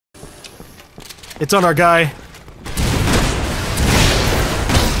It's on our guy.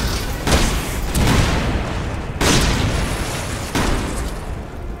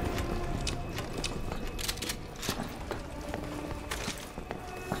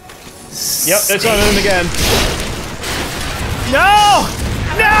 Yep, it's on him again. No!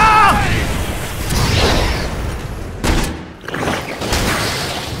 No!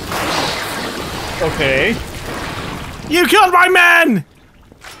 Okay. You killed my man!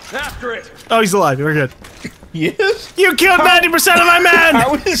 After it! Oh, he's alive. We're good. Yes? You killed 90% of my men!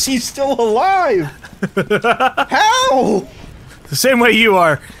 How is he still alive? How? The same way you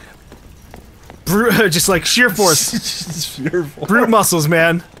are. Just like sheer force. Sheer force. Brute muscles,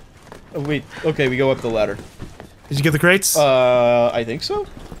 man. Oh, wait. Okay, we go up the ladder. Did you get the crates? I think so.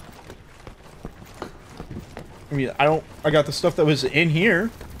 I mean, I got the stuff that was in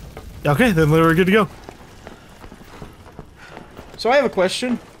here. Okay, then we're good to go. So I have a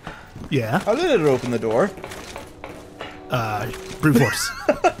question. Yeah. How did it open the door? Brute force.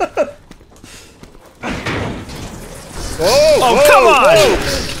 Oh, come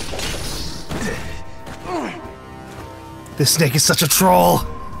on! This snake is such a troll.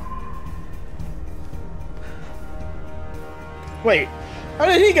 Wait, how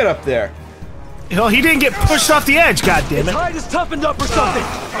did he get up there? Well, he didn't get pushed off the edge, goddammit. His hide is toughened up or something!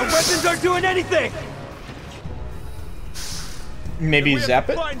 Our weapons aren't doing anything! Maybe We zap have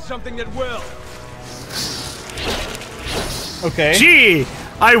it? to find something that will. Okay. Gee,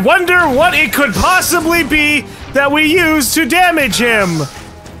 I wonder what it could possibly be that we use to damage him.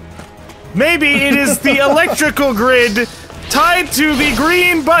 Maybe it is the electrical grid tied to the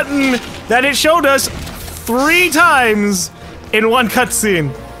green button that it showed us 3 times in one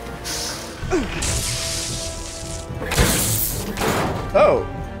cutscene. Oh.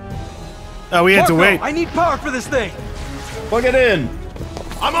 Oh, we had to Marco, wait. I need power for this thing! Plug it in.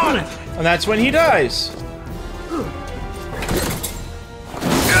 I'm on it! And that's when he dies.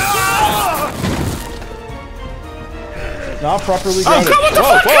 Not properly grounded. come what the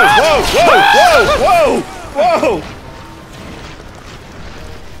whoa, fuck? whoa, whoa, whoa, whoa, whoa!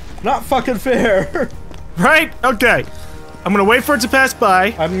 Not fucking fair. Right? Okay. I'm gonna wait for it to pass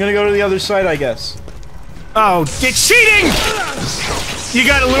by. I'm gonna go to the other side, I guess. Oh, it's cheating! You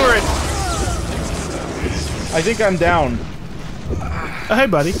gotta lure it. I think I'm down. Oh, hey,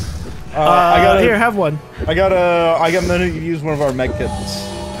 buddy. I gotta Here, have one. I'm gonna use one of our med kits.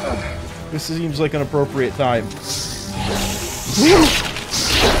 This seems like an appropriate time.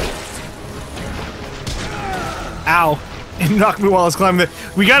 Ow! It knocked me while I was climbing.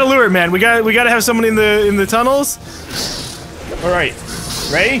 We gotta lure it, man. We gotta have someone in the tunnels. All right,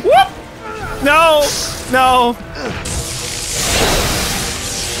 ready? Whoop! No, no.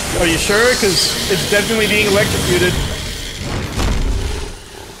 Are you sure? Because it's definitely being electrocuted.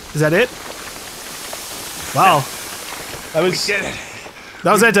 Is that it? Wow. That was.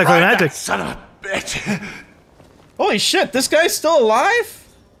 That was anticlimactic. Son of a bitch! Holy shit! This guy's still alive?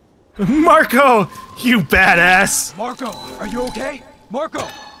 Marco, you badass. Marco, are you okay? Marco!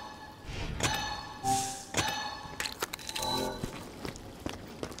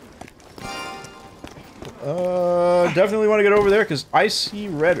 Definitely want to get over there because I see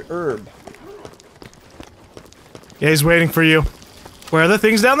red herb. Yeah, he's waiting for you. Where are the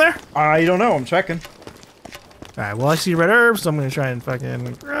things down there? I don't know. I'm checking. Alright, well, I see red herbs, so I'm gonna try and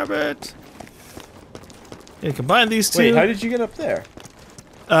fucking grab it. And combine these two. Wait, how did you get up there?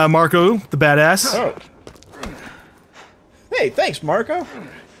 Marco, the badass. Oh. Hey, thanks, Marco.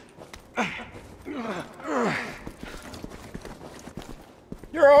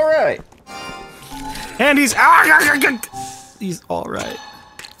 You're all right. And he's he's all right.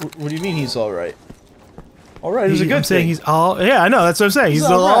 What do you mean he's all right? All right is a good I'm saying thing. he's all. Yeah, I know. That's what I'm saying. He's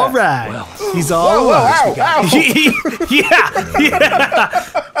all all right. right. Well, He's all Whoa, right. ow, Yeah,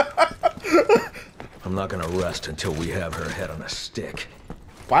 yeah. I'm not gonna rest until we have her head on a stick.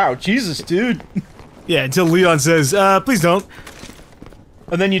 Wow, Jesus, dude. Yeah, until Leon says, please don't.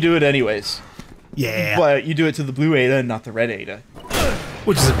 And then you do it anyways. Yeah. But you do it to the blue Ada and not the red Ada.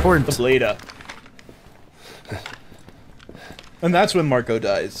 Which is important. The Blada. And that's when Marco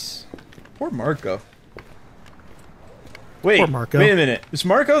dies. Poor Marco. Wait, Poor Marco. wait a minute. Is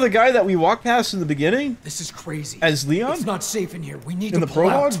Marco the guy that we walked past in the beginning? This is crazy. As Leon? It's not safe in here. We need In to the pull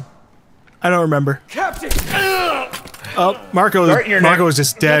prologue? out. I don't remember. Captain! Oh, Marco is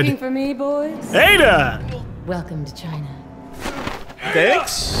just Looking dead. for me, boys? Ada! Welcome to China.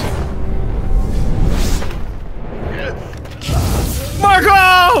 Thanks.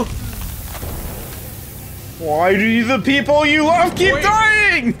 Marco! Why do the people you love keep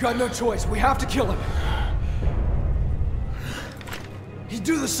dying? We've got no choice. We have to kill him. He'd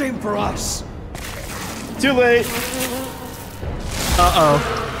do the same for us. Too late.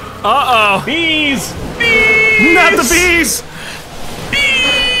 Uh-oh. Uh-oh. Bees! Bees! Not the bees!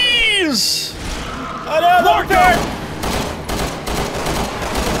 Bees! Another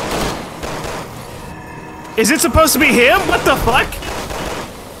Is it supposed to be him? What the fuck?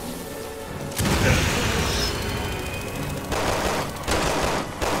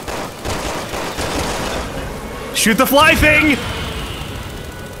 Shoot the fly thing!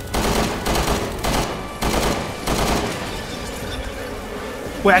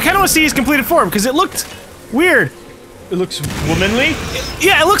 Wait, I kind of want to see his completed form, because it looked weird. It looks womanly?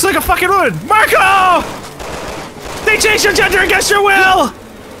 Yeah, it looks like a fucking woman. Marco! They changed your gender against your will!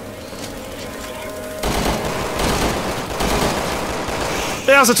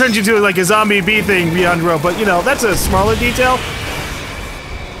 They also turned you into like a zombie bee thing beyond row, but you know, that's a smaller detail.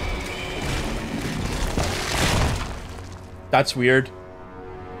 That's weird.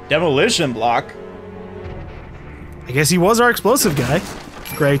 Demolition block? I guess he was our explosive guy.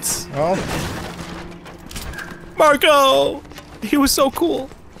 Great. Well, Marco! He was so cool.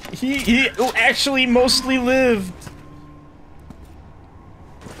 he actually mostly lived.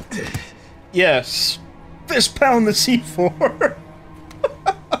 Yes. Fist pound the C4.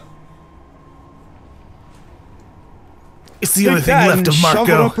 It's the only thing left of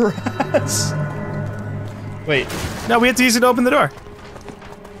Marco. Wait. No, we have to use it to open the door.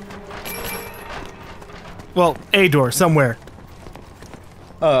 Well, a door, somewhere.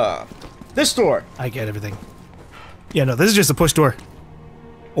 This door. I get everything. Yeah, no, this is just a push door.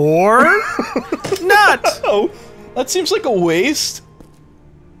 Or... not! Oh, that seems like a waste.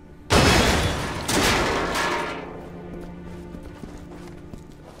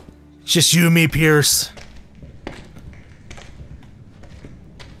 Just you and me, Pierce.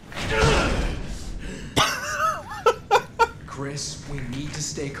 Chris, we need to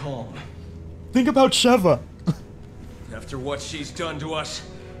stay calm. Think about Sheva. After what she's done to us,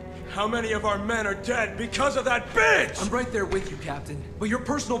 how many of our men are dead because of that bitch? I'm right there with you, Captain. But your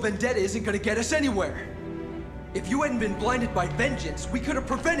personal vendetta isn't gonna get us anywhere. If you hadn't been blinded by vengeance, we could have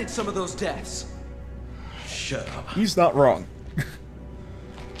prevented some of those deaths. Shut up. He's not wrong.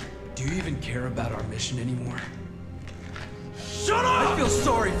 Do you even care about our mission anymore? Shut up! I feel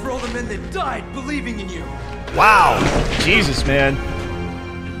sorry for all the men that died believing in you. Wow! Jesus, man.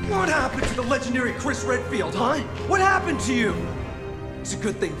 What happened to the legendary Chris Redfield, huh? What happened to you? It's a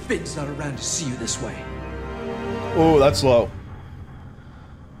good thing Finn's not around to see you this way. Oh, that's low.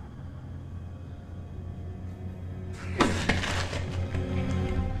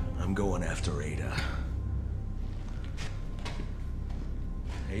 I'm going after Ada.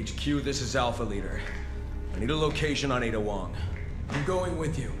 HQ, this is Alpha Leader. I need a location on Ada Wong. I'm going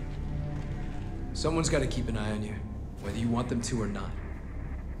with you. Someone's got to keep an eye on you, whether you want them to or not.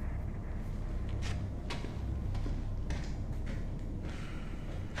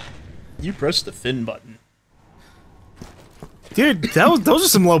 You pressed the Finn button. Dude, those are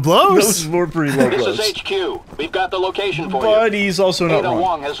some low blows. Those were pretty low blows. This is HQ. We've got the location for you. But he's also not Ada wrong.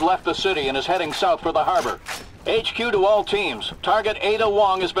 Wong has left the city and is heading south for the harbor. HQ to all teams. Target Ada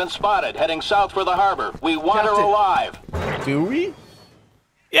Wong has been spotted, heading south for the harbor. We want her Captain. alive. Do we?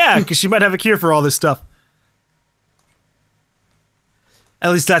 Yeah, because she might have a cure for all this stuff.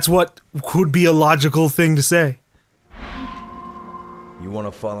 At least that's what could be a logical thing to say. You want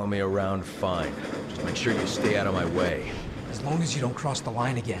to follow me around? Fine. Just make sure you stay out of my way. As long as you don't cross the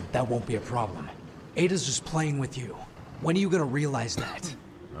line again, that won't be a problem. Ada's just playing with you. When are you gonna realize that?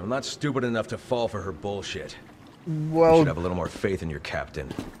 I'm not stupid enough to fall for her bullshit. You Well, should have a little more faith in your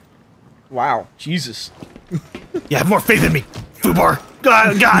captain. wow. Jesus. Yeah, have more faith in me, Fubar.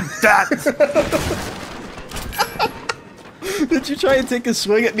 God, that. Did you try and take a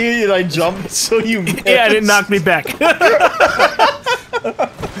swing at me and I jumped so you missed? Yeah, it knocked me back.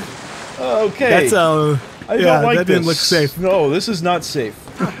 Okay. That's I yeah, don't like that this. didn't look safe. No, this is not safe.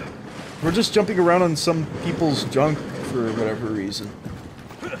 We're just jumping around on some people's junk for whatever reason.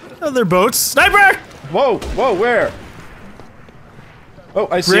 Other boats. Sniper! Whoa, whoa, where? Oh,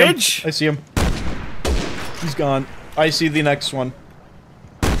 I see Bridge? him. I see him. He's gone. I see the next one.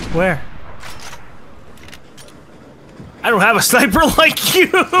 Where? I don't have a sniper like you!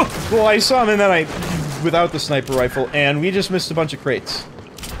 Well, I saw him and then without the sniper rifle, and we just missed a bunch of crates.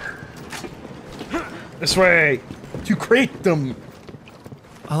 This way! To crate them!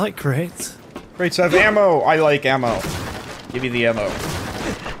 I like crates. Crates have ammo! I like ammo. Give me the ammo.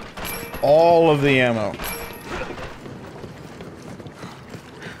 All of the ammo.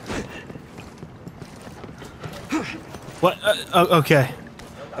 What? Okay.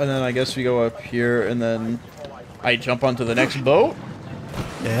 And then I guess we go up here, and then I jump onto the next boat?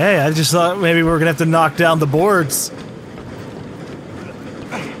 Hey, I just thought maybe we were gonna have to knock down the boards.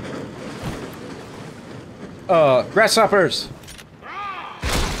 Grasshoppers!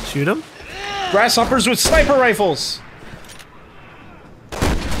 Shoot them? Grasshoppers with sniper rifles!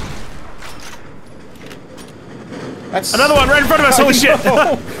 That's Another one right in front of us, holy shit!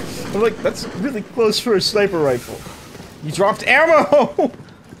 I'm like, that's really close for a sniper rifle. You dropped ammo!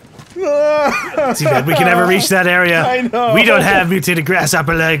 Too bad we can never reach that area. I know. We don't have mutated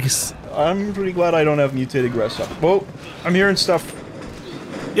grasshopper legs. I'm pretty glad I don't have mutated grasshopper. Whoa, I'm hearing stuff.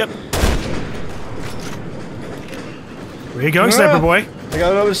 Yep. Where you going, sniper boy? I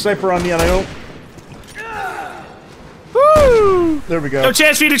got another sniper on me and I don't... Woo! There we go. No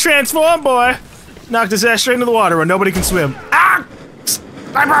chance for you to transform, boy. Knocked his ass straight into the water where nobody can swim. Ah!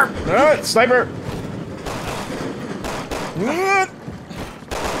 Sniper! Sniper!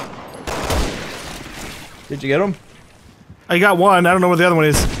 Did you get him? I got one. I don't know where the other one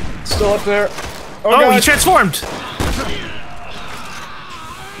is. Still up there. Oh, God. he transformed!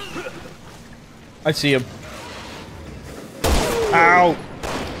 I see him. Ow!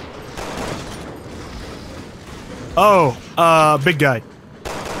 Oh, big guy.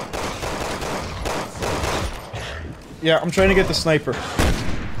 Yeah, I'm trying to get the sniper.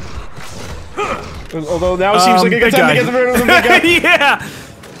 Although now it seems like a good time to get rid of the big guy. Yeah!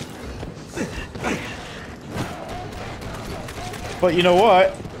 But you know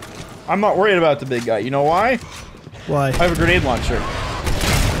what? I'm not worried about the big guy. You know why? Why? I have a grenade launcher.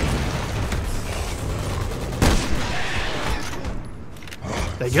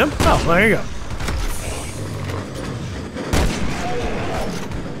 Did I get him? Oh, well, there you go.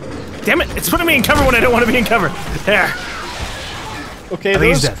 Damn it! It's putting me in cover when I don't want to be in cover. There. Okay,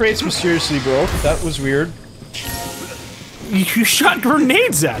 those crates mysteriously broke. That was weird. You shot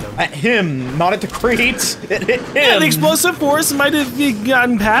grenades at him. At him, not at the crates. It hit him. Yeah, the explosive force might have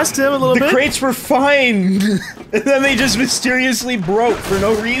gotten past him a little bit. The crates were fine. And then they just mysteriously broke for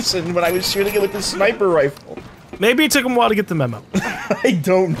no reason when I was shooting it with the sniper rifle. Maybe it took him a while to get the memo. I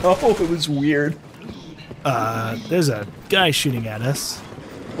don't know. It was weird. There's a guy shooting at us.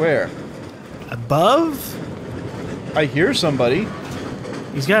 Where? Above? I hear somebody.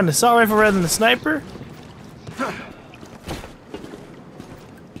 He's got an assault rifle rather than a sniper?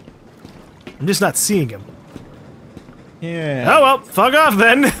 I'm just not seeing him. Yeah. Oh well, fuck off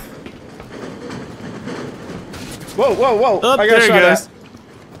then. Whoa, whoa, whoa. Oh, I got there he shot goes. at.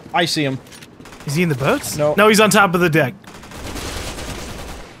 I see him. Is he in the boats? No. No, he's on top of the deck.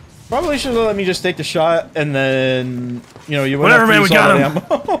 Probably should have let me just take the shot and then, you know, you wouldn't Whatever, man, have we to use got all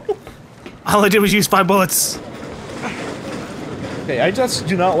that ammo. All I did was use 5 bullets. Okay, I just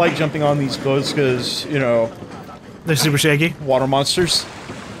do not like jumping on these boats because, you know... They're super shaky. Water monsters.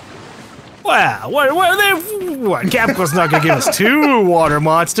 Wow, what are they? What? Capcom's not gonna give us 2 water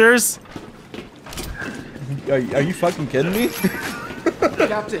monsters. Are you fucking kidding me?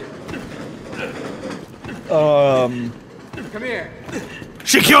 Captain, come here.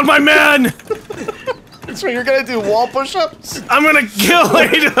 She killed my man! So you're gonna do wall push-ups? I'm gonna kill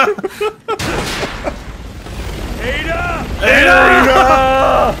Ada! Ada!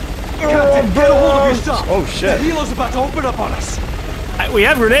 Ada! Captain, get a hold of your stuff. Oh shit. The helo's about to open up on us. We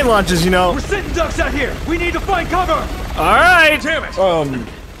have grenade launchers, you know. We're sitting ducks out here. We need to find cover. Alright! Damn it!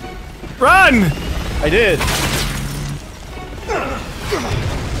 Run! I did.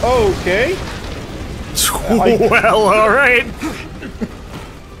 Okay. Well, alright.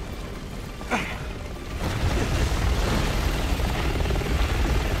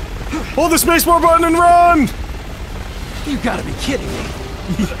 Hold the spacebar button and run! You gotta be kidding me.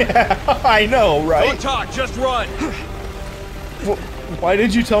 Yeah, I know, right? Don't talk, just run! Why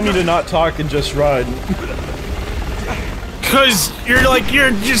did you tell me to not talk and just run? Cause you're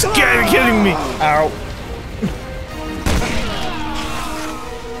just kidding me. Ow.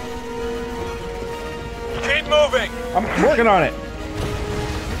 Keep moving! I'm working on it.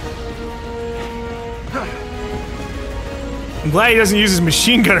 I'm glad he doesn't use his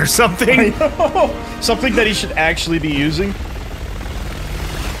machine gun or something. I know. Something that he should actually be using.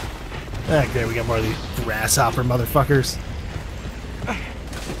 Okay, we got more of these grasshopper motherfuckers.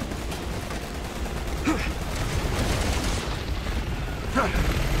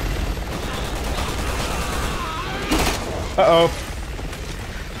 Uh-oh.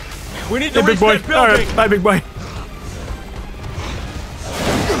 We need to Hey, reach big boy. that building! Alright, bye, big boy.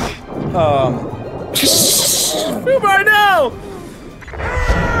 Fubar, no!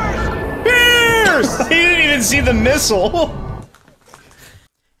 Pierce! He didn't even see the missile!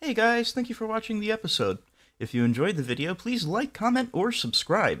 Hey guys, thank you for watching the episode. If you enjoyed the video, please like, comment, or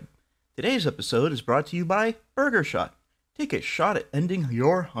subscribe. Today's episode is brought to you by Burger Shot. Take a shot at ending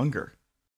your hunger.